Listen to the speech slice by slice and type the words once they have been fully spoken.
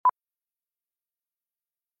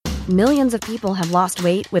Millions of people have lost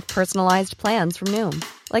weight with personalized plans from Noom.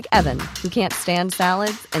 Like Evan, who can't stand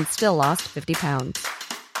salads and still lost 50 pounds.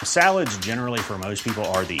 Salads generally for most people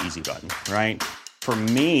are the easy button, right? For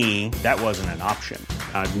me, that wasn't an option.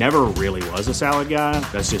 I never really was a salad guy.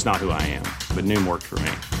 That's just not who I am. But Noom worked for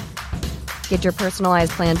me. Get your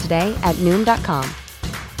personalized plan today at Noom.com.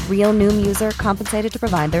 Real Noom user compensated to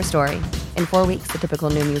provide their story. In 4 weeks, the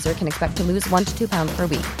typical Noom user can expect to lose 1 to 2 pounds per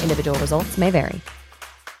week. Individual results may vary.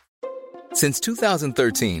 Since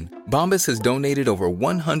 2013, Bombas has donated over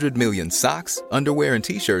 100 million socks, underwear, and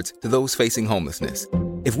T-shirts to those facing homelessness.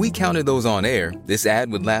 If we counted those on air, this ad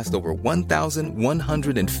would last over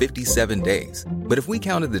 1,157 days. But if we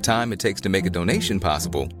counted the time it takes to make a donation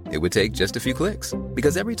possible, it would take just a few clicks.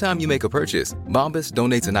 Because every time you make a purchase, Bombas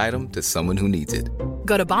donates an item to someone who needs it.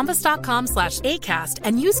 Go to bombas.com/ACAST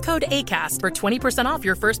and use code ACAST for 20% off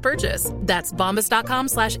your first purchase. That's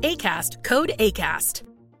bombas.com/ACAST, code ACAST.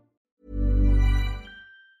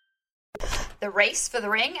 The Race for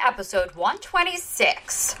the Ring, episode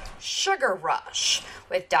 126, Sugar Rush,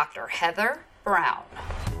 with Dr. Heather Brown.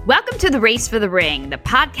 Welcome to The Race for the Ring, the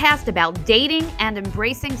podcast about dating and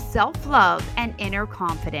embracing self-love and inner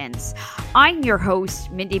confidence. I'm your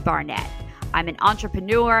host, Mindy Barnett. I'm an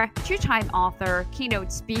entrepreneur, two-time author,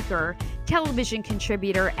 keynote speaker, television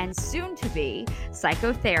contributor, and soon-to-be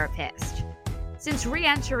psychotherapist. Since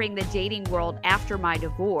re-entering the dating world after my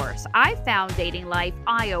divorce, I found dating life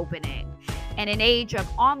eye-opening. In an age of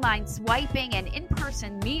online swiping and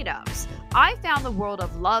in-person meetups, I found the world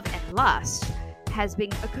of love and lust has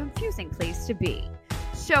been a confusing place to be.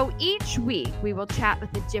 So each week, we will chat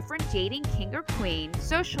with a different dating king or queen,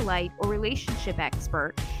 socialite, or relationship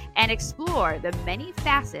expert and explore the many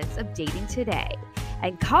facets of dating today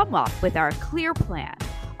and come up with our clear plan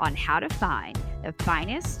on how to find the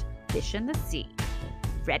finest fish in the sea.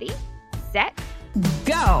 Ready, set,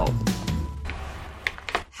 go!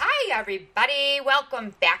 Hi, everybody.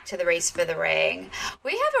 Welcome back to The Race for the Ring.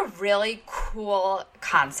 We have a really cool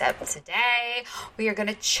concept today. We are going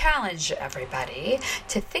to challenge everybody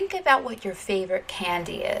to think about what your favorite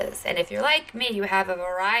candy is. And if you're like me, you have a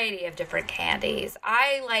variety of different candies.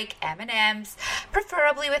 I like M&Ms,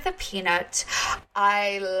 preferably with a peanut.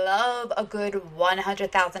 I love a good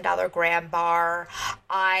 $100,000 graham bar.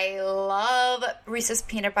 I love Reese's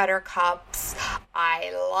peanut butter cups.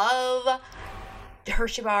 I love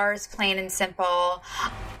Hershey bars, plain and simple.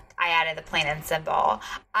 I added the plain and simple.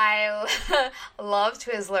 I love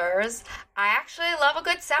Twizzlers. I actually love a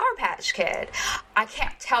good Sour Patch Kid. I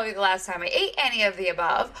can't tell you the last time I ate any of the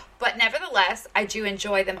above, but nevertheless, I do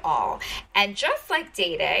enjoy them all. And just like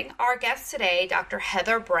dating, our guest today, Dr.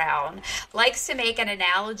 Heather Brown, likes to make an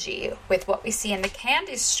analogy with what we see in the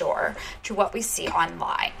candy store to what we see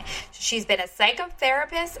online. She's been a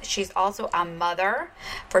psychotherapist. She's also a mother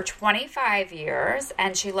for 25 years,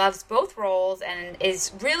 and she loves both roles and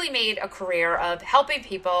is really made a career of helping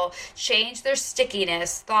people change their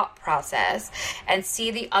stickiness thought process and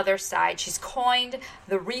see the other side. She's coined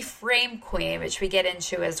the Reframe Queen, which we get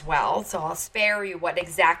into as well. So I'll spare you what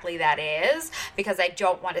exactly that is because I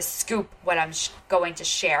don't want to scoop what I'm going to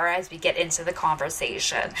share as we get into the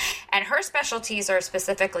conversation. And her specialties are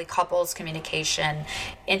specifically couples communication,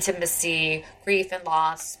 intimacy, grief and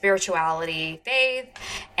loss, spirituality, faith,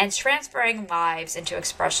 and transferring lives into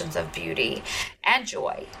expressions of beauty and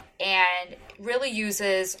joy. And really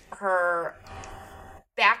uses her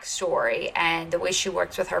backstory and the way she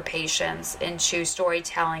works with her patients into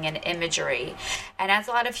storytelling and imagery, and adds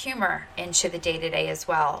a lot of humor into the day-to-day as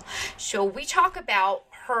well. So we talk about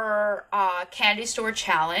her candy store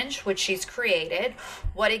challenge, which she's created,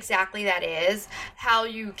 what exactly that is, how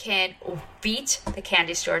you can beat the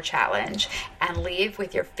candy store challenge and leave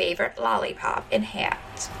with your favorite lollipop in hand.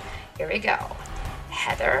 Here we go.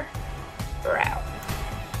 Heather Brown.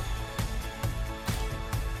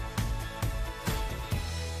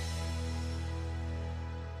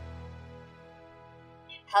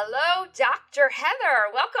 Hello, Dr. Heather.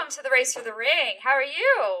 Welcome to The Race for the Ring. How are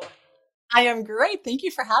you? I am great. Thank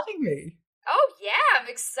you for having me. Oh, yeah, I'm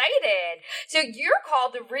excited. So you're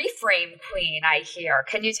called the Reframe Queen, I hear.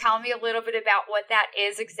 Can you tell me a little bit about what that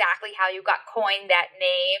is exactly, how you got coined that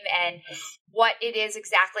name, and what it is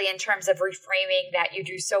exactly in terms of reframing that you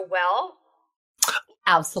do so well?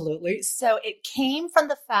 Absolutely. So it came from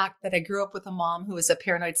the fact that I grew up with a mom who was a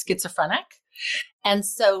paranoid schizophrenic. And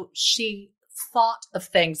so she thought of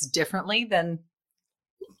things differently than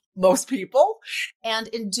most people. And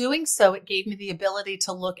in doing so, it gave me the ability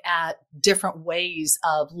to look at different ways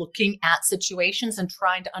of looking at situations and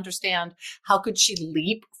trying to understand how could she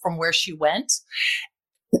leap from where she went.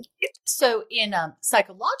 So in a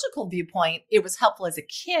psychological viewpoint, it was helpful as a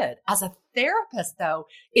kid. As a therapist, though,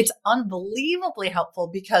 it's unbelievably helpful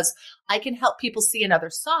because I can help people see another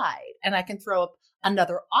side and I can throw up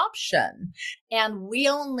another option. And we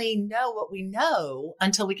only know what we know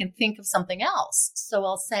until we can think of something else. So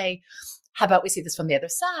I'll say, how about we see this from the other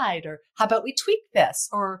side? Or how about we tweak this?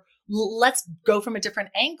 Or let's go from a different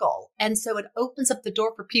angle. And so it opens up the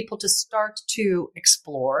door for people to start to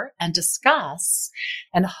explore and discuss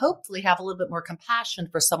and hopefully have a little bit more compassion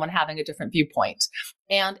for someone having a different viewpoint.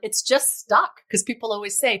 And it's just stuck because people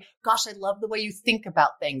always say, gosh, I love the way you think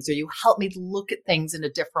about things, or you help me look at things in a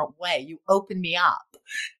different way. You open me up.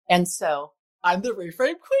 And so I'm the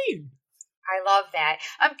reframe queen. I love that.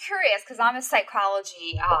 I'm curious because I'm a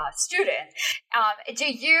psychology student.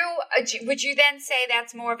 Would you then say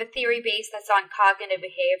that's more of a theory base that's on cognitive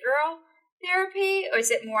behavioral therapy, or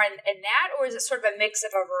is it more in that, or is it sort of a mix of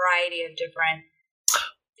a variety of different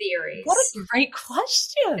theories? What a great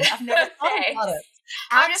question! I've never thought about it.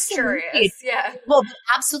 I'm just curious. Yeah. Well,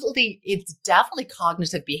 absolutely, it's definitely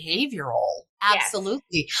cognitive behavioral.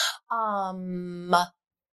 Absolutely. Yes.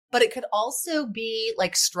 But it could also be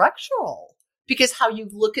like structural, because how you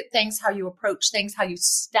look at things, how you approach things, how you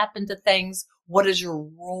step into things, what is your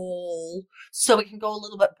role? So it can go a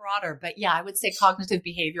little bit broader. But yeah, I would say cognitive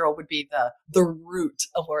behavioral would be the root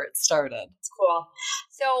of where it started. That's cool.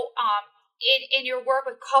 So in your work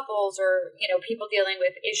with couples or, people dealing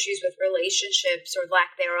with issues with relationships or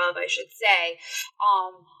lack thereof, I should say,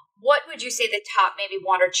 what would you say the top maybe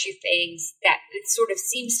one or two things that it sort of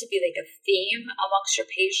seems to be like a theme amongst your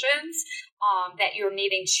patients that you're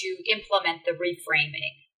needing to implement the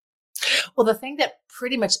reframing? Well, the thing that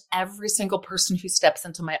pretty much every single person who steps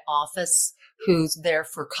into my office who's there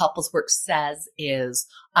for couples work says is,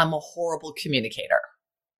 I'm a horrible communicator.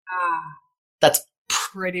 That's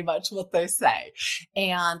pretty much what they say.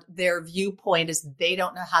 And their viewpoint is they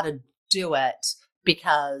don't know how to do it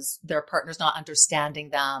because their partner's not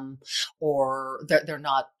understanding them, or they're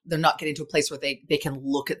not getting to a place where they can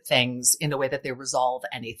look at things in a way that they resolve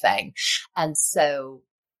anything. And so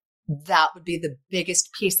that would be the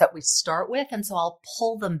biggest piece that we start with. And so I'll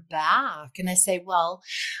pull them back and I say, well,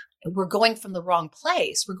 we're going from the wrong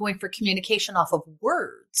place. We're going for communication off of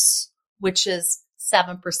words, which is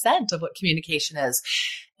 7% of what communication is.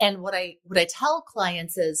 And what I tell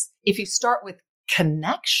clients is, if you start with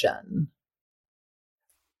connection,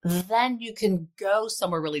 then you can go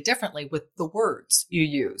somewhere really differently with the words you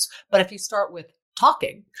use. But if you start with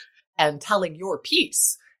talking and telling your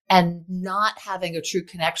piece and not having a true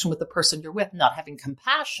connection with the person you're with, not having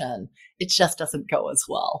compassion, it just doesn't go as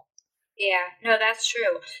well. Yeah, no, that's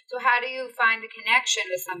true. So how do you find the connection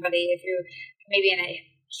with somebody if you're maybe in a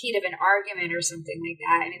heat of an argument or something like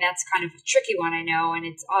that? I mean, that's kind of a tricky one, I know, and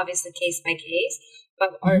it's obviously case by case.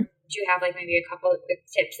 But do you have like maybe a couple of quick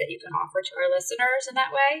tips that you can offer to our listeners in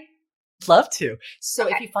that way? Love to. So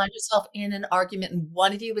if you find yourself in an argument and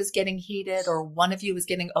one of you is getting heated or one of you is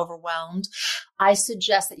getting overwhelmed, I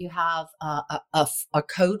suggest that you have a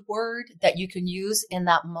code word that you can use in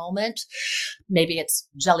that moment. Maybe it's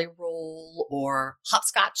jelly roll or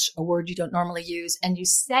hopscotch, a word you don't normally use. And you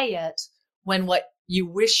say it when what you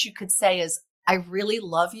wish you could say is, I really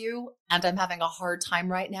love you and I'm having a hard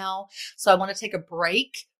time right now. So I want to take a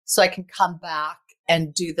break so I can come back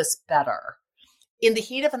and do this better. In the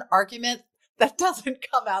heat of an argument, that doesn't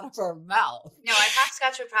come out of our mouth. No,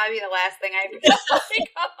 hopscotch would probably be the last thing I would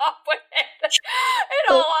come up with,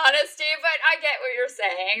 in all honesty. But I get what you're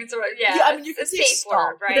saying. So yeah, I mean, you can say stop,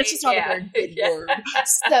 word, right? But it's just not a very good word.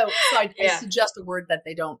 So I suggest a word that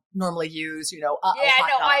they don't normally use.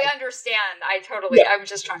 I understand. I'm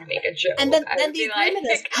just trying to make a joke. And then the agreement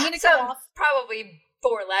is, I'm going to go off. Probably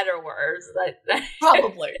 4-letter words.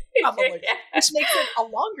 Probably, which makes it a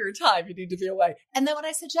longer time you need to be away. And then what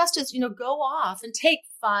I suggest is, go off and take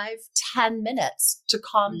 5-10 minutes to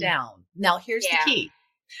calm down. Now, here's the key.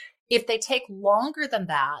 If they take longer than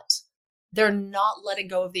that, they're not letting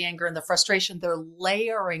go of the anger and the frustration. They're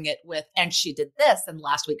layering it with, and she did this, and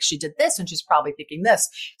last week she did this, and she's probably thinking this.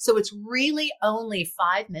 So it's really only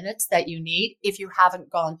 5 minutes that you need if you haven't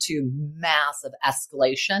gone to massive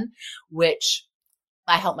escalation, which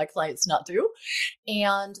I help my clients not do.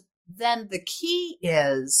 And then the key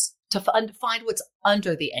is to find what's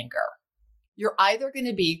under the anger. You're either going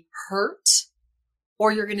to be hurt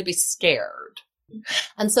or you're going to be scared.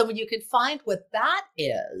 And so when you can find what that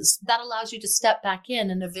is, that allows you to step back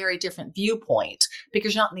in a very different viewpoint,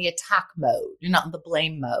 because you're not in the attack mode. You're not in the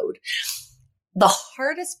blame mode. The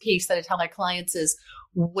hardest piece that I tell my clients is,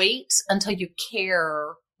 wait until you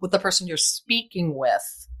care what the person you're speaking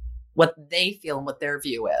with, what they feel and what their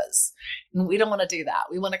view is. And we don't want to do that.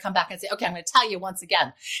 We want to come back and say, okay, I'm going to tell you once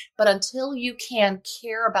again. But until you can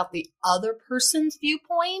care about the other person's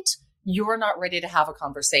viewpoint, you're not ready to have a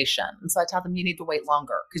conversation. And so I tell them you need to wait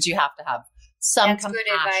longer because you have to have some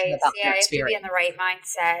compassion about their experience. You have to be in the right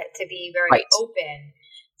mindset to be very open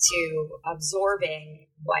to absorbing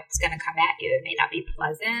what's going to come at you. It may not be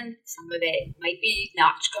pleasant. Some of it might be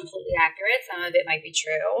not completely accurate. Some of it might be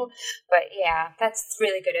true. But yeah, that's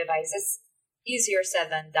really good advice. It's easier said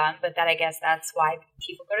than done, but I guess that's why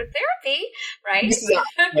people go to therapy, right?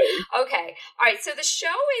 Exactly. Okay. All right. So the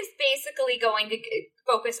show is basically going to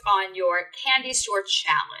focus on your candy store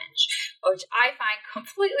challenge, which I find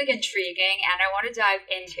completely intriguing and I want to dive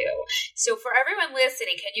into. So for everyone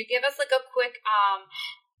listening, can you give us like a quick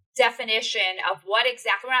definition of what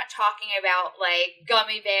exactly, we're not talking about like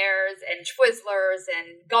gummy bears and Twizzlers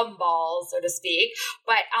and gumballs, so to speak,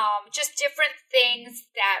 but just different things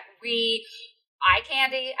that eye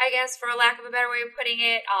candy, I guess, for a lack of a better way of putting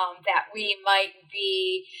it, that we might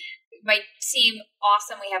seem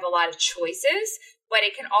awesome. We have a lot of choices, but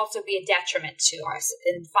it can also be a detriment to us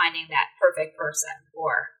in finding that perfect person,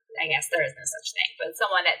 or I guess there is no such thing, but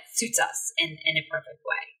someone that suits us in a perfect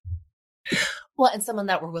way. Well, and someone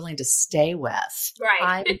that we're willing to stay with.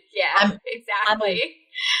 Right. Exactly.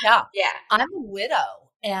 I'm a widow.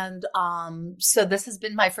 And so this has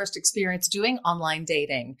been my first experience doing online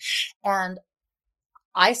dating. And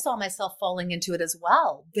I saw myself falling into it as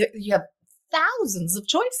well. You have thousands of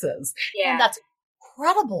choices. Yeah. And that's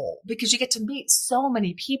incredible because you get to meet so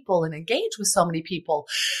many people and engage with so many people.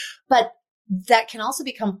 But that can also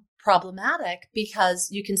become problematic because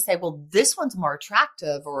you can say, well, this one's more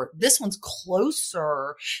attractive or this one's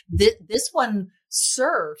closer. This one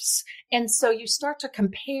surfs. And so you start to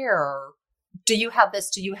compare. Do you have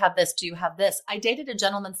this? Do you have this? Do you have this? I dated a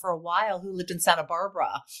gentleman for a while who lived in Santa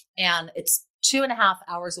Barbara, and it's 2.5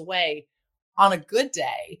 hours away on a good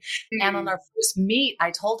day. Mm-hmm. And on our first meet,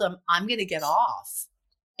 I told him, I'm going to get off.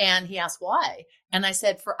 And he asked why. And I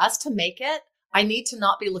said, for us to make it, I need to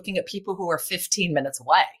not be looking at people who are 15 minutes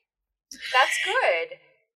away. That's good.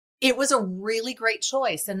 It was a really great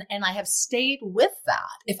choice. And I have stayed with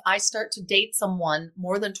that. If I start to date someone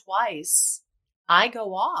more than twice, I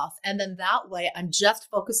go off. And then that way I'm just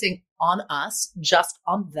focusing on us, just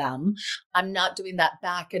on them. I'm not doing that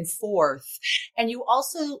back and forth. And you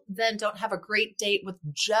also then don't have a great date with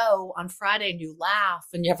Joe on Friday and you laugh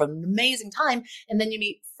and you have an amazing time. And then you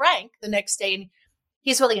meet Frank the next day and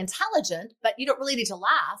he's really intelligent, but you don't really need to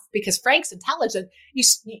laugh because Frank's intelligent. You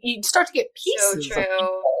start to get pieces. So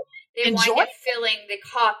true. They wind up filling the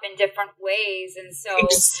cup in different ways. And so you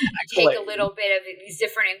take a little bit of these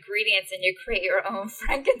different ingredients and you create your own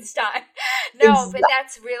Frankenstein. But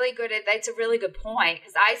that's really good. That's a really good point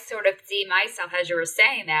because I sort of see myself, as you were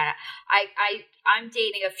saying that, I'm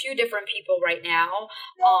dating a few different people right now,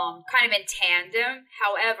 kind of in tandem.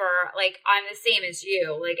 However, like I'm the same as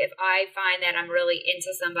you. Like if I find that I'm really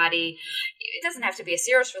into somebody, it doesn't have to be a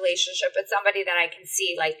serious relationship, but somebody that I can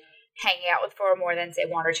see like hanging out with for more than say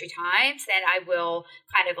 1 or 2 times, then I will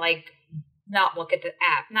kind of like not look at the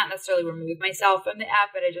app, not necessarily remove myself from the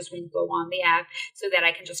app, but I just won't go on the app so that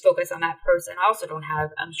I can just focus on that person. I also don't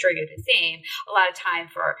have, I'm sure you're the same, a lot of time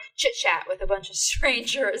for chit chat with a bunch of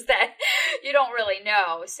strangers that you don't really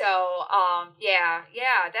know. So,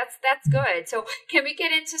 that's good. So can we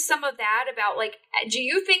get into some of that about like, do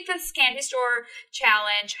you think this candy store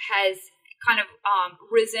challenge has kind of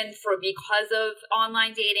risen because of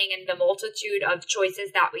online dating and the multitude of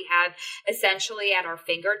choices that we have essentially at our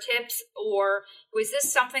fingertips? Or was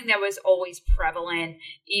this something that was always prevalent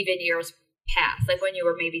even years past, like when you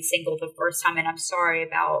were maybe single the first time? And I'm sorry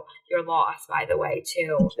about your loss, by the way,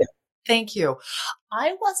 too. Thank you.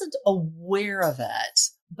 I wasn't aware of it,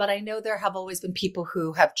 but I know there have always been people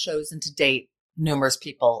who have chosen to date numerous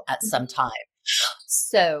people at some time.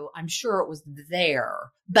 So I'm sure it was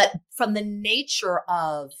there, but from the nature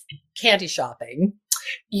of candy shopping,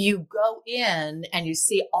 you go in and you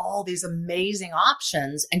see all these amazing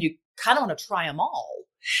options and you kind of want to try them all.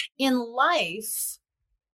 In life,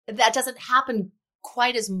 that doesn't happen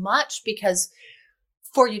quite as much because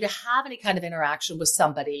for you to have any kind of interaction with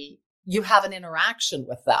somebody, you have an interaction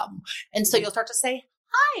with them. And so you'll start to say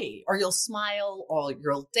hi, or you'll smile, or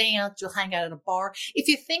you'll dance, you'll hang out at a bar. If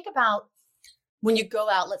you think about when you go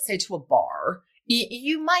out, let's say to a bar,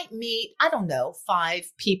 you might meet, 5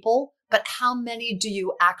 people, but how many do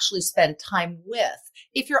you actually spend time with?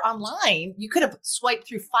 If you're online, you could have swiped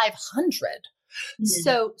through 500. Mm-hmm.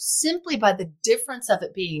 So simply by the difference of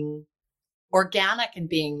it being organic and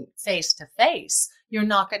being face to face, you're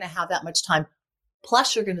not going to have that much time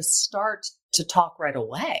Plus, you're going to start to talk right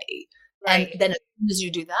away. Right. And then as soon as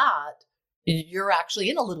you do that, you're actually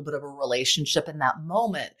in a little bit of a relationship in that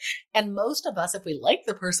moment. And most of us, if we like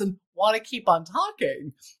the person, want to keep on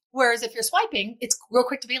talking. Whereas if you're swiping, it's real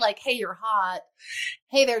quick to be like, hey, you're hot.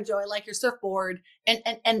 Hey there, Joe, I like your surfboard. And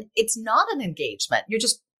it's not an engagement. You're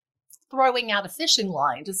just throwing out a fishing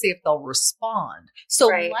line to see if they'll respond. So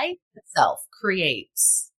life itself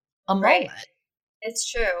creates a moment. It's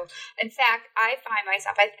true. In fact, I find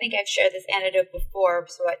myself, I think I've shared this anecdote before,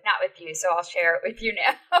 so not with you, so I'll share it with you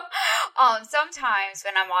now. Sometimes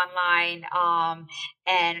when I'm online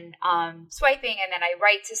and swiping and then I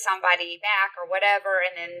write to somebody back or whatever,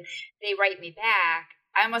 and then they write me back,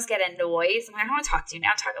 I almost get annoyed. I'm like, I don't want to talk to you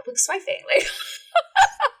now. I'm talking about swiping. Like,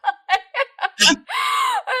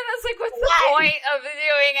 and it's like, what's the point of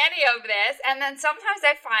doing any of this? And then sometimes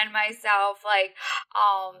I find myself like,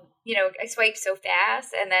 I swipe so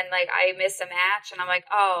fast and then like I miss a match and I'm like,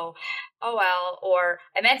 oh well, or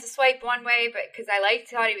I meant to swipe one way, but because I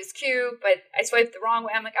thought he was cute, but I swiped the wrong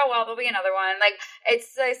way. I'm like, oh well, there'll be another one. Like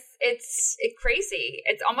it's crazy.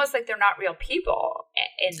 It's almost like they're not real people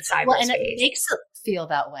in cyberspace. Well, and it makes it feel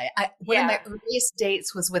that way. One of my earliest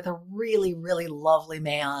dates was with a really, really lovely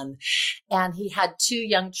man, and he had 2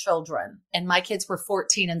 young children, and my kids were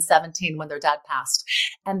 14 and 17 when their dad passed,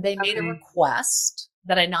 and they made a request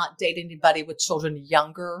that I not date anybody with children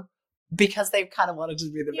younger because they kind of wanted to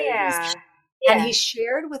be the babies. Yeah. And he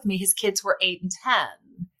shared with me his kids were 8 and 10.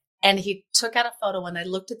 And he took out a photo and I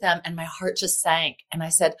looked at them and my heart just sank. And I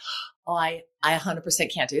said, oh, I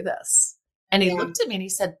 100% can't do this. And he looked at me and he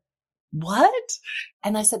said, what?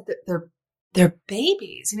 And I said, they're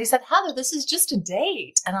babies. And he said, Heather, this is just a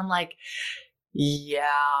date. And I'm like,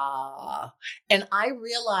 yeah. And I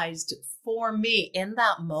realized for me in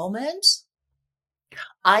that moment,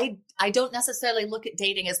 I don't necessarily look at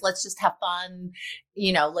dating as let's just have fun,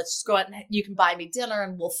 let's just go out and you can buy me dinner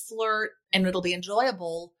and we'll flirt and it'll be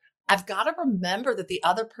enjoyable. I've got to remember that the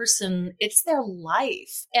other person, it's their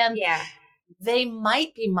life and they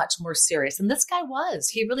might be much more serious. And this guy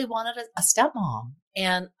he really wanted a stepmom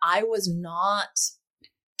and I was not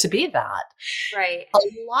to be that. Right. A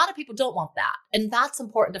lot of people don't want that. And that's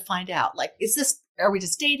important to find out. Like, are we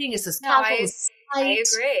just dating? Is this casual? I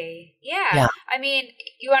agree. Yeah. I mean,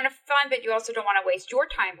 you want to fun, but you also don't want to waste your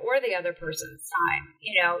time or the other person's time,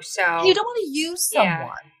 so. You don't want to use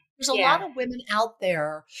someone. There's a lot of women out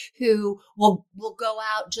there who will go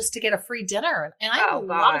out just to get a free dinner. And I have a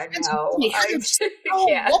lot of friends who be treated.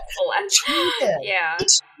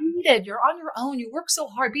 You're on your own. You work so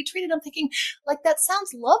hard. Be treated. I'm thinking, like, that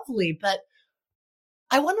sounds lovely, but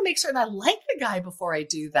I want to make certain I like the guy before I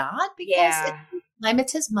do that because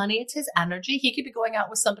it's his money, it's his energy. He could be going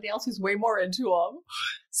out with somebody else who's way more into him.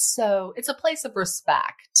 So it's a place of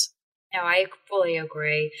respect. No, I fully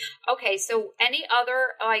agree. Okay, so any other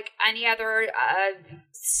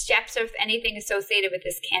steps or anything associated with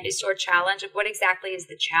this candy store challenge? What exactly is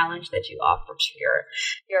the challenge that you offer to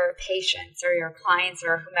your patients or your clients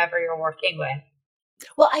or whomever you're working with?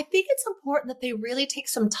 Well, I think it's important that they really take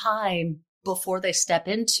some time before they step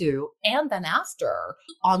into and then after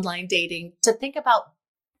online dating to think about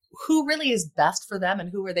who really is best for them and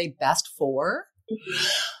who are they best for. Mm-hmm.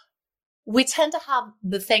 We tend to have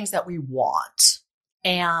the things that we want,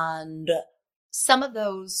 and some of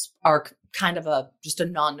those are kind of just a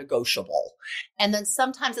non-negotiable. And then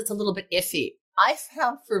sometimes it's a little bit iffy. I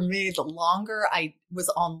found for me, the longer I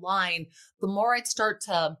was online, the more I'd start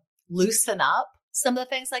to loosen up some of the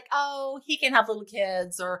things like, oh, he can have little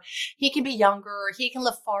kids, or he can be younger, or he can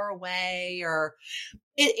live far away, or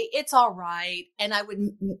it's all right. And I would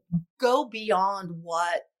go beyond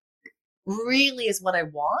what really is what I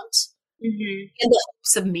want. Mm-hmm. In the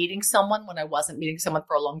hopes of meeting someone when I wasn't meeting someone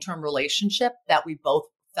for a long-term relationship that we both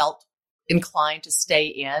felt inclined to stay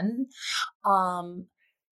in.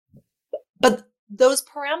 But those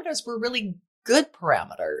parameters were really good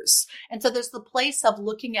parameters. And so there's the place of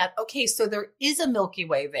looking at, okay, so there is a Milky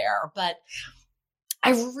Way there, but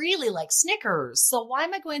I really like Snickers. So why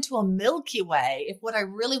am I going to a Milky Way if what I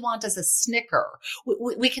really want is a Snicker?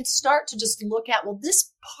 We can start to just look at, well,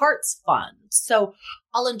 this part's fun, so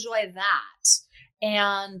I'll enjoy that.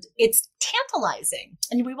 And it's tantalizing.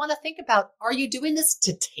 And we want to think about, are you doing this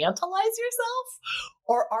to tantalize yourself?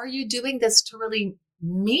 Or are you doing this to really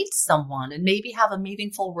meet someone and maybe have a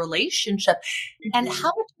meaningful relationship? Mm-hmm. And how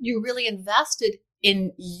much you really invested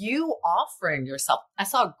in you offering yourself. I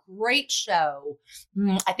saw a great show.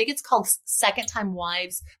 I think it's called Second Time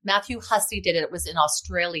Wives. Matthew Hussey did it. It was in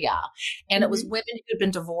Australia. And it was women who had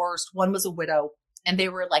been divorced. One was a widow and they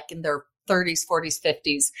were like in their 30s, 40s,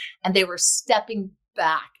 50s. And they were stepping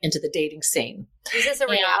back into the dating scene. Is this a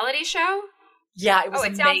reality show? Yeah, it was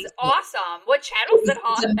it amazing. sounds awesome. What channel is it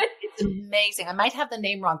on? It's amazing. I might have the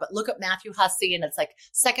name wrong, but look up Matthew Hussey and it's like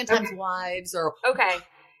Second Time's Wives or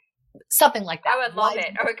something like that. I would love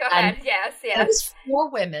it. Oh, go ahead. Yes. It was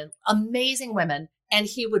 4 women, amazing women, and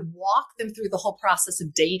he would walk them through the whole process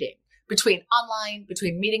of dating, between online,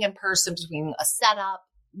 between meeting in person, between a setup,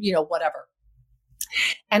 whatever.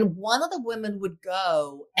 And one of the women would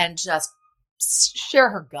go and just share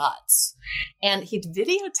her guts, and he'd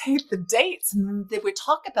videotape the dates, and they would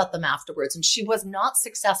talk about them afterwards. And she was not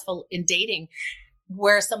successful in dating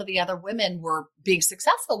where some of the other women were being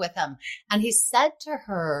successful with him. And he said to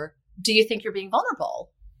her, "Do you think you're being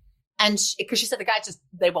vulnerable?" And because she said the guys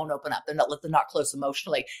they won't open up. They're not close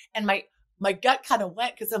emotionally. And my gut kind of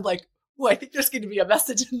went, because I'm like, I think there's going to be a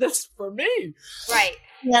message in this for me. Right.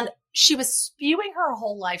 And she was spewing her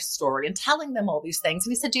whole life story and telling them all these things.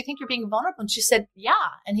 And he said, "Do you think you're being vulnerable?" And she said, "Yeah."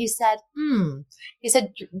 And he said, He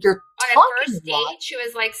said, "You're on talking a first a lot." date, she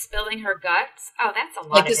was like spilling her guts. Oh, that's a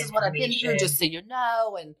lot. Like, this is what I've been through, just so you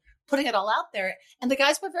know, and putting it all out there. And the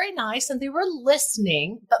guys were very nice and they were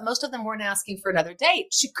listening, but most of them weren't asking for another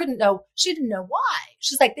date. She didn't know why.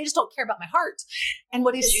 She's like, "They just don't care about my heart." And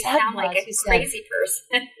what he said sound was, like a crazy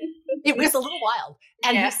person. It was a little wild.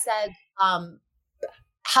 And he said,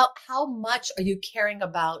 how much are you caring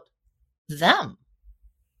about them?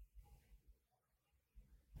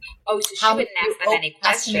 Oh, so she wouldn't ask them any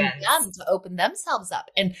questions. Them to open themselves up.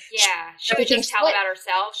 And she would just tell about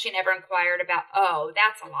herself. She never inquired about,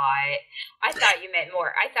 that's a lot. I thought you meant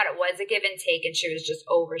more. I thought it was a give and take, and she was just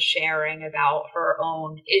oversharing about her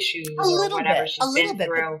own issues or whatever she's been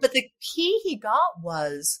through. But the key he got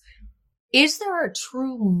was, is there a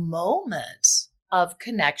true moment of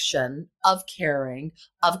connection, of caring,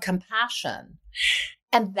 of compassion?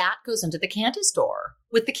 And that goes into the candy store.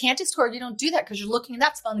 With the candy store, you don't do that because you're looking and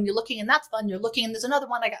that's fun, and you're looking and that's fun. You're looking and there's another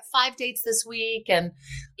one. I got 5 dates this week, and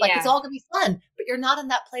it's all going to be fun. But you're not in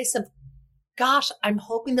that place of, gosh, I'm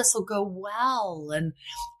hoping this will go well. And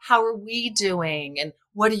how are we doing? And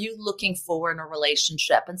what are you looking for in a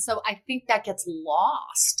relationship? And so I think that gets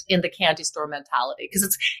lost in the candy store mentality,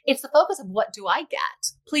 because it's the focus of, what do I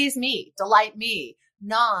get? Please me, delight me,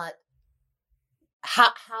 not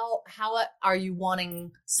how are you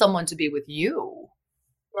wanting someone to be with you?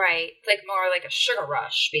 Right. Like more like a sugar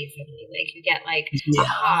rush, basically. Like you get like a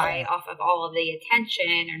high off of all of the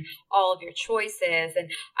attention and all of your choices. And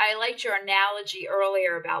I liked your analogy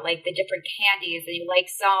earlier about like the different candies, and you like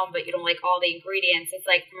some, but you don't like all the ingredients. It's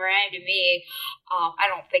like, to me,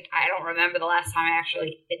 I don't remember the last time I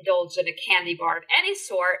actually indulged in a candy bar of any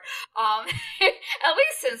sort. At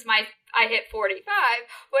least since I hit 45,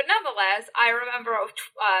 but nonetheless, I remember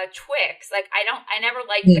Twix. Like I never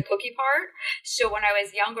liked the cookie part. So when I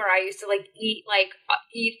was younger, I used to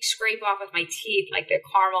scrape off of my teeth like the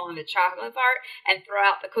caramel and the chocolate part and throw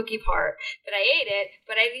out the cookie part. But I ate it,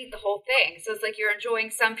 but I'd eat the whole thing. So it's like you're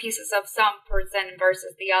enjoying some pieces of some person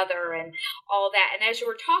versus the other and all that. And as you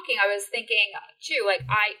were talking, I was thinking too, like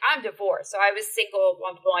I'm divorced. So I was single at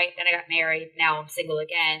one point, then I got married. Now I'm single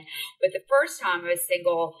again. But the first time I was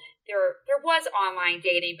single, there was online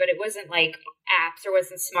dating, but it wasn't like apps, there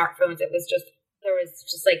wasn't smartphones. There was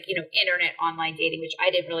just like, internet online dating, which I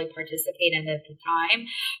didn't really participate in at the time.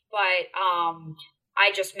 But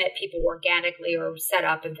I just met people organically or set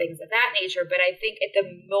up and things of that nature. But I think at the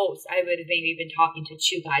most, I would have maybe been talking to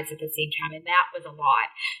 2 guys at the same time, and that was a lot.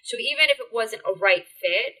 So even if it wasn't a right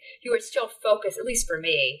fit, you were still focused, at least for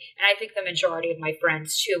me, and I think the majority of my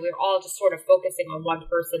friends too, we were all just sort of focusing on one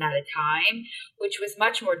person at a time, which was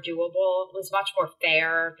much more doable, was much more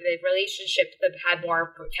fair. The relationship had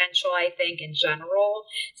more potential, I think, in general.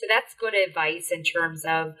 So that's good advice in terms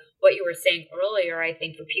of what you were saying earlier, I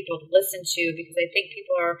think, for people to listen to, because I think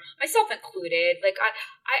people are, myself included, like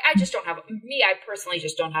I just don't have, I personally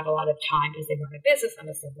just don't have a lot of time because I run a business. I'm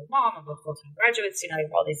a single mom. I'm a full-time graduate. So, I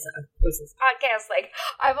have all these podcasts. Like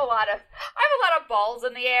I have a lot of balls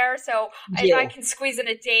in the air. So if I can squeeze in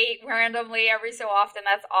a date randomly every so often,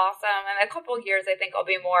 that's awesome. And a couple of years, I think I'll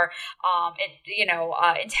be more,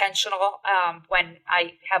 intentional when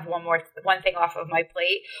I have one thing off of my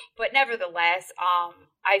plate. But nevertheless,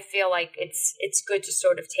 I feel like it's good to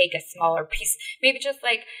sort of take a smaller piece, maybe just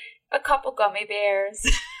like a couple gummy bears,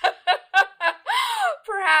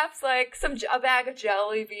 perhaps like a bag of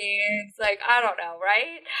jelly beans, like I don't know,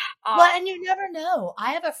 right? Well, and you never know.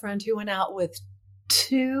 I have a friend who went out with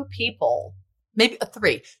 2 people, maybe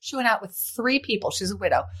 3. She went out with 3 people. She's a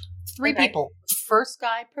widow. 3 people. First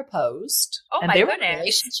guy proposed. Oh, and my they goodness. were in a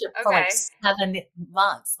relationship for like 7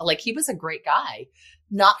 months. Like he was a great guy.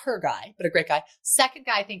 Not her guy, but a great guy. Second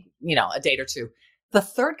guy, I think, a date or 2. The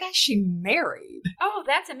third guy she married. Oh,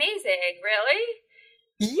 that's amazing. Really?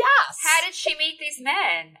 Yes. How did she meet these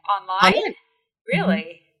men? Online?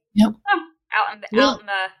 Really? Yep. Oh, out in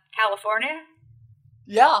California?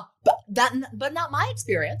 Yeah, but not my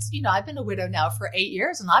experience. I've been a widow now for 8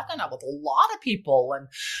 years, and I've gone out with a lot of people, and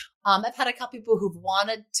I've had a couple people who've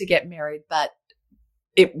wanted to get married, but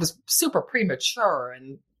it was super premature,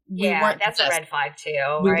 and that's a red flag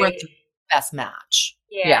too. We right? weren't the best match.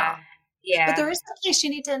 Yeah. But there is a place you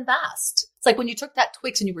need to invest. It's like when you took that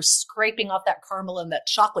Twix and you were scraping off that caramel and that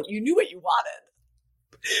chocolate, you knew what you wanted.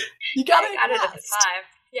 You got it at the time.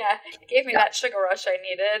 Yeah, it gave me that sugar rush I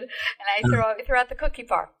needed, and I threw out the cookie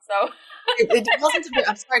bar. So it wasn't.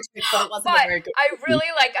 I'm sorry, but it wasn't a very good. I really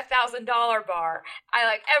like $1,000 bar. I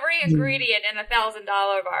like every ingredient in $1,000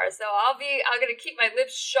 bar. So I'm gonna keep my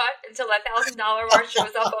lips shut until $1,000 bar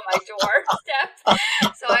shows up on my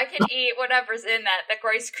doorstep, so I can eat whatever's in that. The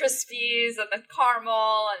Rice Krispies and the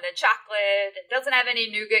caramel and the chocolate. It doesn't have any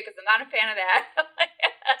nougat because I'm not a fan of that.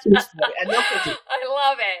 And no cookie. I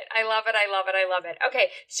love it. I love it. I love it. I love it. Okay.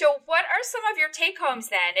 So what are some of your take-homes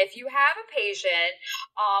then? If you have a patient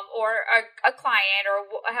or a client or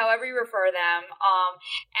however you refer them,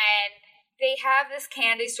 and they have this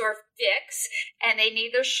candy store fix and they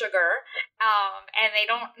need their sugar and they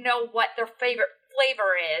don't know what their favorite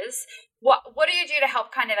flavor is, what do you do to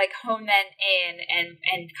help kind of like hone them in and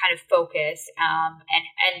kind of focus and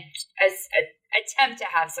attempt to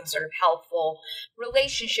have some sort of helpful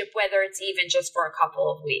relationship, whether it's even just for a couple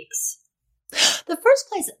of weeks? The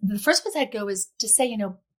first place I'd go is to say,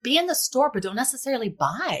 be in the store, but don't necessarily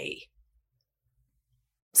buy.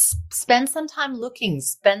 Spend some time looking,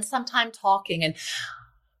 spend some time talking. And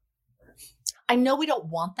I know we don't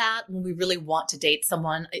want that when we really want to date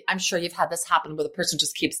someone. I'm sure you've had this happen where the person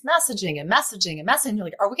just keeps messaging and messaging and messaging. You're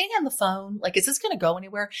like, are we getting on the phone? Like, is this going to go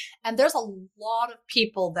anywhere? And there's a lot of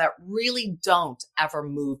people that really don't ever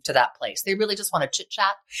move to that place. They really just want to chit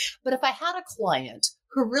chat. But if I had a client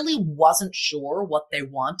who really wasn't sure what they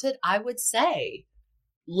wanted, I would say,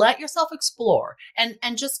 let yourself explore and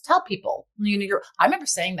just tell people, I remember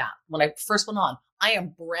saying that when I first went on, I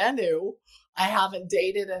am brand new. I haven't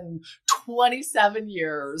dated in 27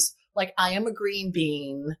 years. Like, I am a green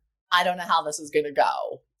bean. I don't know how this is going to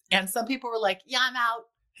go. And some people were like, yeah, I'm out.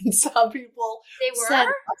 And some people said,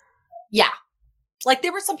 yeah. Like,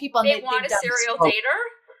 there were some people. They want a serial dater?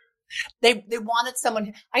 They wanted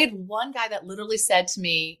someone. I had one guy that literally said to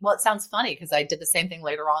me, well, it sounds funny because I did the same thing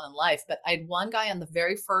later on in life, but I had one guy on the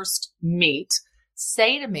very first meet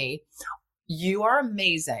say to me, you are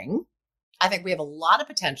amazing. I think we have a lot of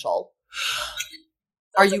potential.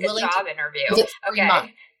 Are you willing to interview?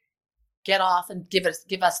 Okay. Get off and give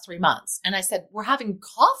us 3 months. And I said, we're having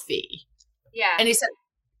coffee. Yeah. And he said,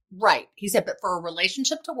 right. He said, but for a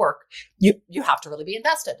relationship to work, you have to really be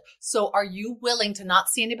invested. So are you willing to not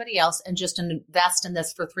see anybody else and just invest in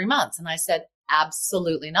this for 3 months? And I said,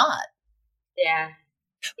 absolutely not. Yeah.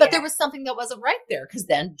 But there was something that wasn't right there, because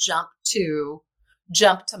then jump to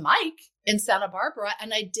Mike in Santa Barbara.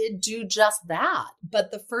 And I did do just that.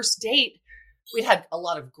 But the first date, we'd had a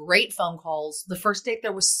lot of great phone calls. The first date,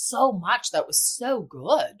 there was so much that was so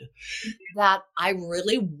good that I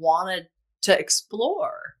really wanted to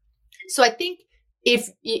explore. So I think if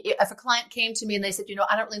a client came to me and they said,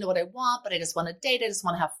 I don't really know what I want, but I just want to date, I just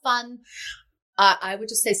want to have fun, I would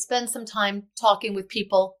just say, spend some time talking with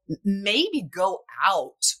people, maybe go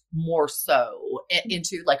out more so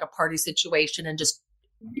into like a party situation and just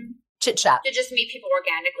chit chat. To just meet people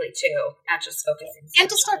organically too, not just focusing. And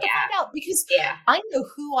to start to find out, because I know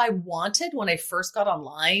who I wanted when I first got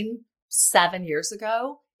online 7 years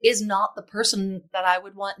ago is not the person that I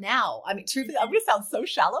would want now. I mean, truthfully, I'm going to sound so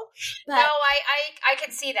shallow. But no, I can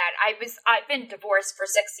see that. I've been divorced for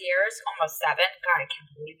 6 years, almost 7. God, I can't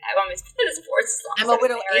believe that. I've almost been divorced as long as I'm a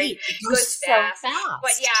widow 8. It goes so fast.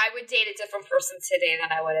 But yeah, I would date a different person today than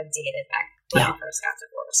I would have dated back when I first got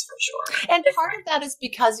divorced, for sure. And part of that is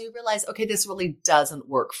because you realize, okay, this really doesn't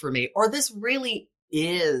work for me, or this really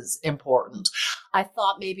is important. I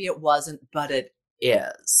thought maybe it wasn't, but it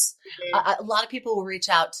is. Mm-hmm. A lot of people will reach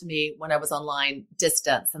out to me when I was online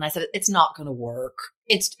distance, and I said, it's not going to work.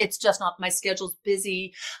 It's just not, my schedule's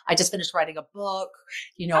busy. I just finished writing a book.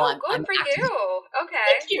 I'm good for you.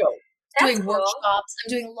 Okay. Thank you. That's doing cool. workshops. I'm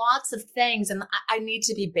doing lots of things, and I need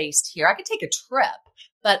to be based here. I could take a trip,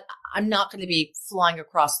 but I'm not going to be flying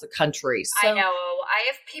across the country. So, I know. I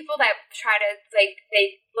have people that try to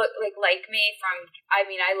they look like me from. I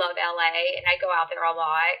mean, I love LA and I go out there a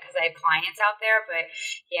lot because I have clients out there. But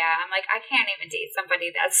yeah, I'm like, I can't even date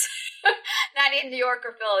somebody that's not in New York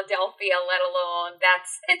or Philadelphia, let alone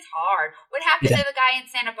it's hard. What happened to the guy in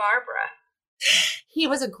Santa Barbara? He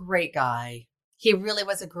was a great guy. He really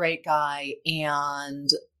was a great guy. And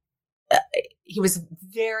he was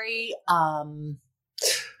very,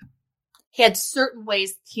 he had certain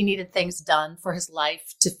ways he needed things done for his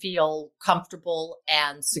life to feel comfortable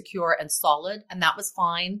and secure and solid. And that was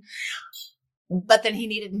fine. But then he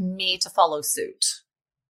needed me to follow suit.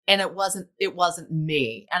 And it wasn't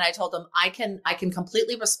me. And I told him, I can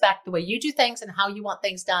completely respect the way you do things and how you want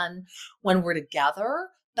things done when we're together.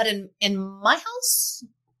 But in my house,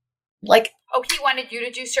 like, oh, he wanted you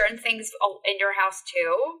to do certain things in your house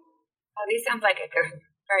too. Oh, these sounds like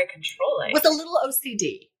very controlling. With a little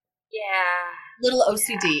OCD. Yeah. Little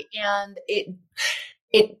OCD. Yeah. And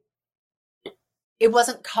it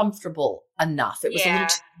wasn't comfortable enough. It was a little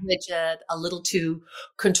too rigid, a little too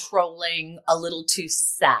controlling, a little too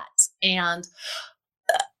set. And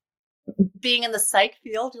being in the psych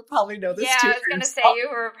field, you'll probably know this too. Yeah, I was going to say, you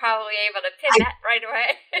were probably able to pin that right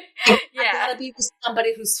away. Yeah. I got to be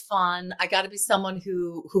somebody who's fun. I got to be someone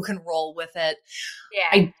who can roll with it.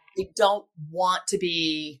 Yeah. I don't want to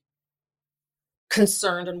be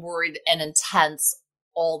concerned and worried and intense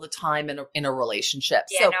all the time in a relationship.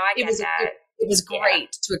 Yeah, so no, I get that. It was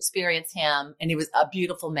great to experience him, and he was a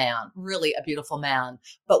beautiful man, really a beautiful man,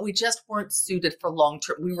 but we just weren't suited for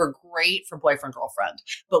long-term. We were great for boyfriend, girlfriend,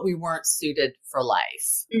 but we weren't suited for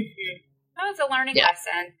life. Mm-hmm. That was a learning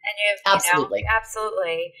lesson. And absolutely.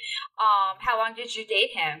 Absolutely. How long did you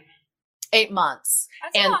date him? 8 months.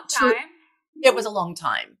 That's a long time. It was a long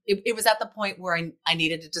time. It was at the point where I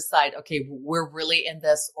needed to decide, okay, we're really in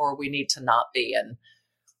this or we need to not be. And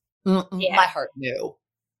my heart knew.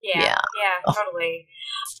 Yeah, totally.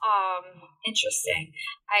 Interesting.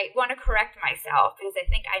 I want to correct myself because I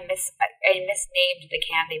think I misnamed the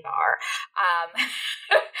candy bar.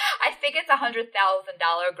 I think it's $100,000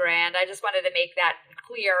 grant. I just wanted to make that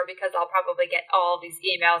clear because I'll probably get all these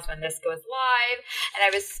emails when this goes live. And I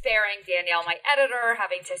was sparing Danielle, my editor,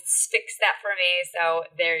 having to fix that for me. So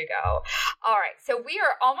there you go. All right. So we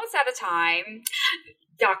are almost out of time.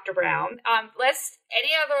 Dr. Brown,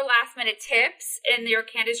 any other last minute tips in your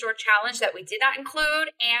Candy Store challenge that we did not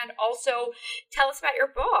include? And also tell us about your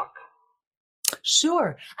book.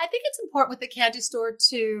 Sure. I think it's important with the Candy Store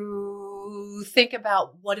to think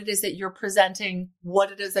about what it is that you're presenting,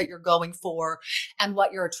 what it is that you're going for, and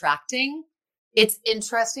what you're attracting. It's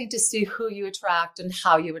interesting to see who you attract and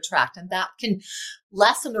how you attract, and that can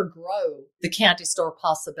lessen or grow the Candy Store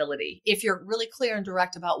possibility. If you're really clear and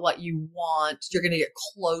direct about what you want, you're going to get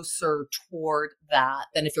closer toward that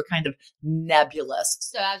than if you're kind of nebulous.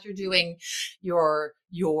 So as you're doing your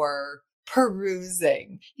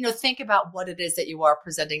perusing, think about what it is that you are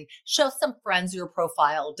presenting. Show some friends your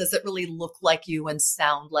profile. Does it really look like you and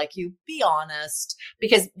sound like you? Be honest,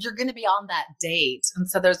 because you're going to be on that date. And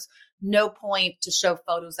so there's no point to show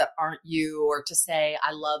photos that aren't you or to say,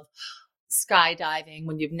 I love skydiving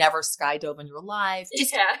when you've never skydove in your life.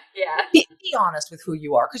 Just be honest with who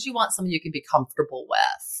you are because you want someone you can be comfortable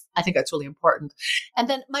with. I think that's really important. And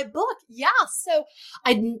then my book, so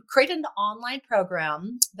I created an online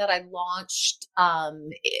program that I launched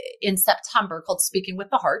in September called Speaking with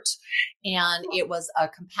the Heart. And it was a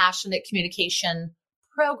compassionate communication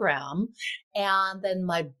program. And then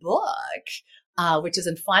my book, which is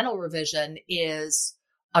in final revision, is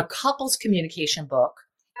a couples communication book.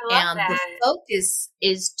 And the focus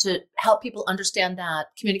is to help people understand that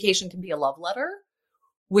communication can be a love letter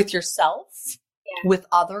with yourself, with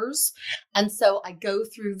others. And so I go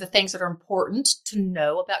through the things that are important to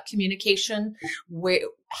know about communication,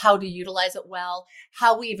 how to utilize it well,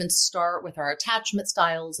 how we even start with our attachment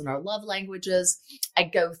styles and our love languages. I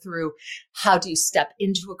go through how do you step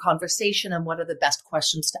into a conversation and what are the best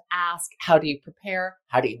questions to ask? How do you prepare?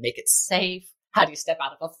 How do you make it safe? How do you step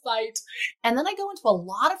out of a fight? And then I go into a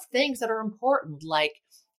lot of things that are important, like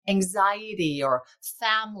anxiety or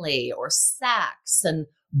family or sex and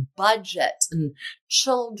budget and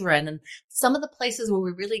children and some of the places where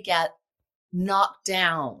we really get knocked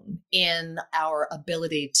down in our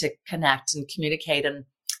ability to connect and communicate. And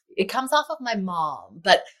it comes off of my mom,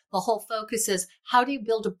 but the whole focus is how do you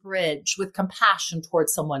build a bridge with compassion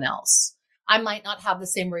towards someone else? I might not have the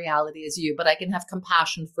same reality as you, but I can have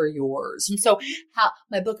compassion for yours. And so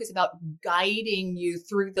my book is about guiding you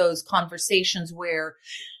through those conversations where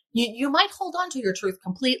you might hold on to your truth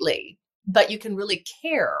completely, but you can really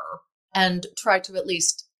care and try to at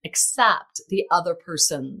least accept the other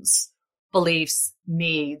person's beliefs,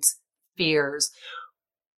 needs, fears.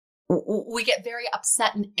 We get very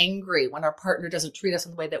upset and angry when our partner doesn't treat us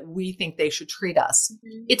in the way that we think they should treat us.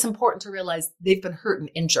 Mm-hmm. It's important to realize they've been hurt and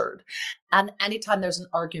injured. And anytime there's an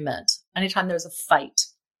argument, anytime there's a fight,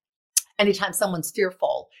 anytime someone's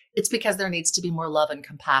fearful, it's because there needs to be more love and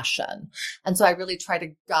compassion. And so I really try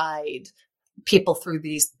to guide people through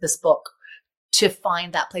this book to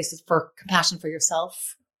find that place for compassion for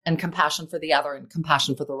yourself and compassion for the other and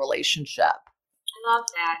compassion for the relationship. I love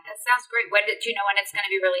that. That sounds great. Do you know when it's going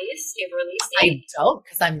to be released? Do you have a release date? I don't,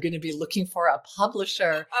 because I'm going to be looking for a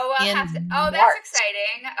publisher. That's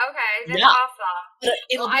exciting. Okay, that's awesome. But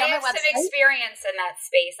it'll be on my website. I have some experience in that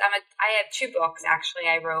space. I have 2 books actually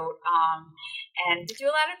I wrote, and do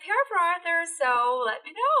a lot of PR for authors. So let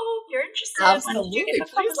me know if you're interested. Absolutely,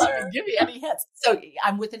 please give me any hits. So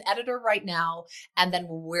I'm with an editor right now, and then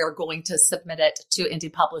we're going to submit it to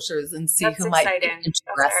indie publishers and see who might be interested.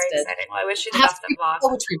 That's very exciting. Well, I wish you the best of luck.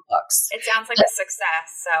 Poetry books. It sounds like a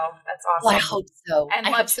success, so that's awesome. Well, I hope so. And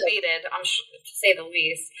much needed, I'm sure, to say the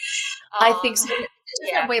least. I think so. It's a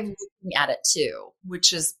different way of looking at it too,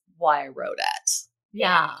 which is why I wrote it.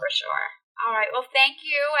 Yeah, for sure. All right. Well, thank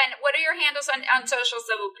you. And what are your handles on social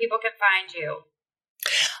so people can find you?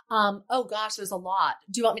 Oh gosh, there's a lot.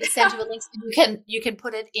 Do you want me to send you a link? You can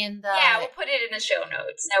put it in the. Yeah, we'll put it in the show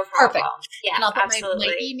notes. No problem. Perfect. Yeah, and I'll put my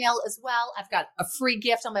email as well. I've got a free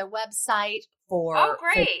gift on my website for. Oh,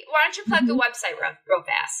 great! Why don't you plug the website real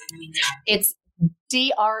fast in the meantime? It's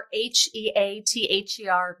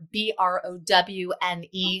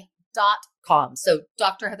DrHeaterBrowne.com. So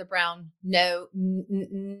Dr. Heather Brown, no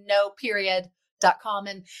period.com.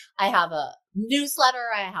 And I have a newsletter.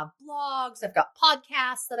 I have blogs. I've got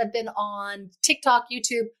podcasts that I've been on, TikTok,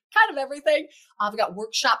 YouTube, kind of everything. I've got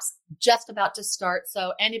workshops just about to start.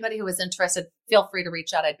 So anybody who is interested, feel free to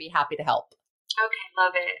reach out. I'd be happy to help. Okay.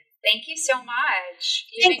 Love it. Thank you so much.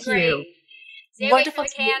 Thank you. Stay away from the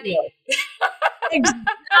candy.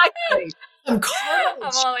 Exactly. I'm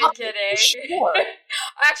only kidding. Sure.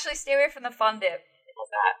 Actually, stay away from the fun dip. How's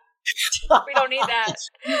that? We don't need that.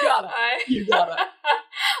 You got it. You got it. All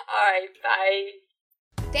right. Bye.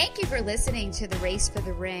 Thank you for listening to The Race for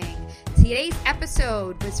the Ring. Today's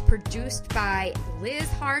episode was produced by Liz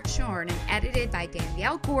Hartshorn and edited by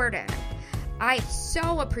Danielle Gordon. I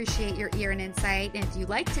so appreciate your ear and insight, and if you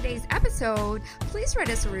like today's episode, please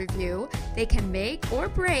write us a review. They can make or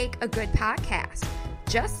break a good podcast,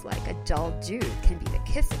 just like a dull dude can be the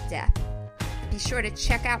kiss of death. Be sure to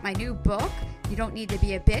check out my new book, You Don't Need to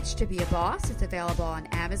Be a Bitch to Be a Boss. It's available on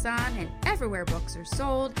Amazon and everywhere books are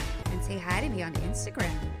sold. And say hi to me on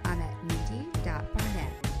Instagram. I'm at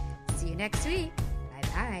mindy.barnett. See you next week.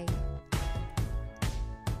 Bye-bye.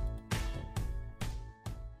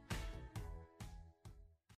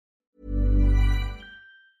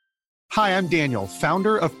 Hi, I'm Daniel,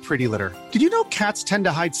 founder of Pretty Litter. Did you know cats tend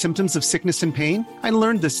to hide symptoms of sickness and pain? I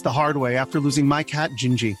learned this the hard way after losing my cat,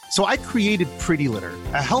 Gingy. So I created Pretty Litter,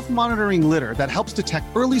 a health monitoring litter that helps detect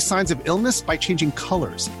early signs of illness by changing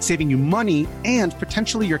colors, saving you money and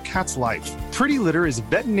potentially your cat's life. Pretty Litter is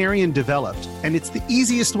veterinarian developed, and it's the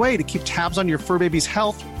easiest way to keep tabs on your fur baby's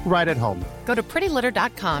health right at home. Go to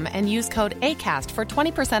prettylitter.com and use code ACAST for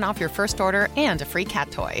 20% off your first order and a free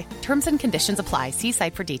cat toy. Terms and conditions apply. See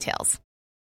site for details.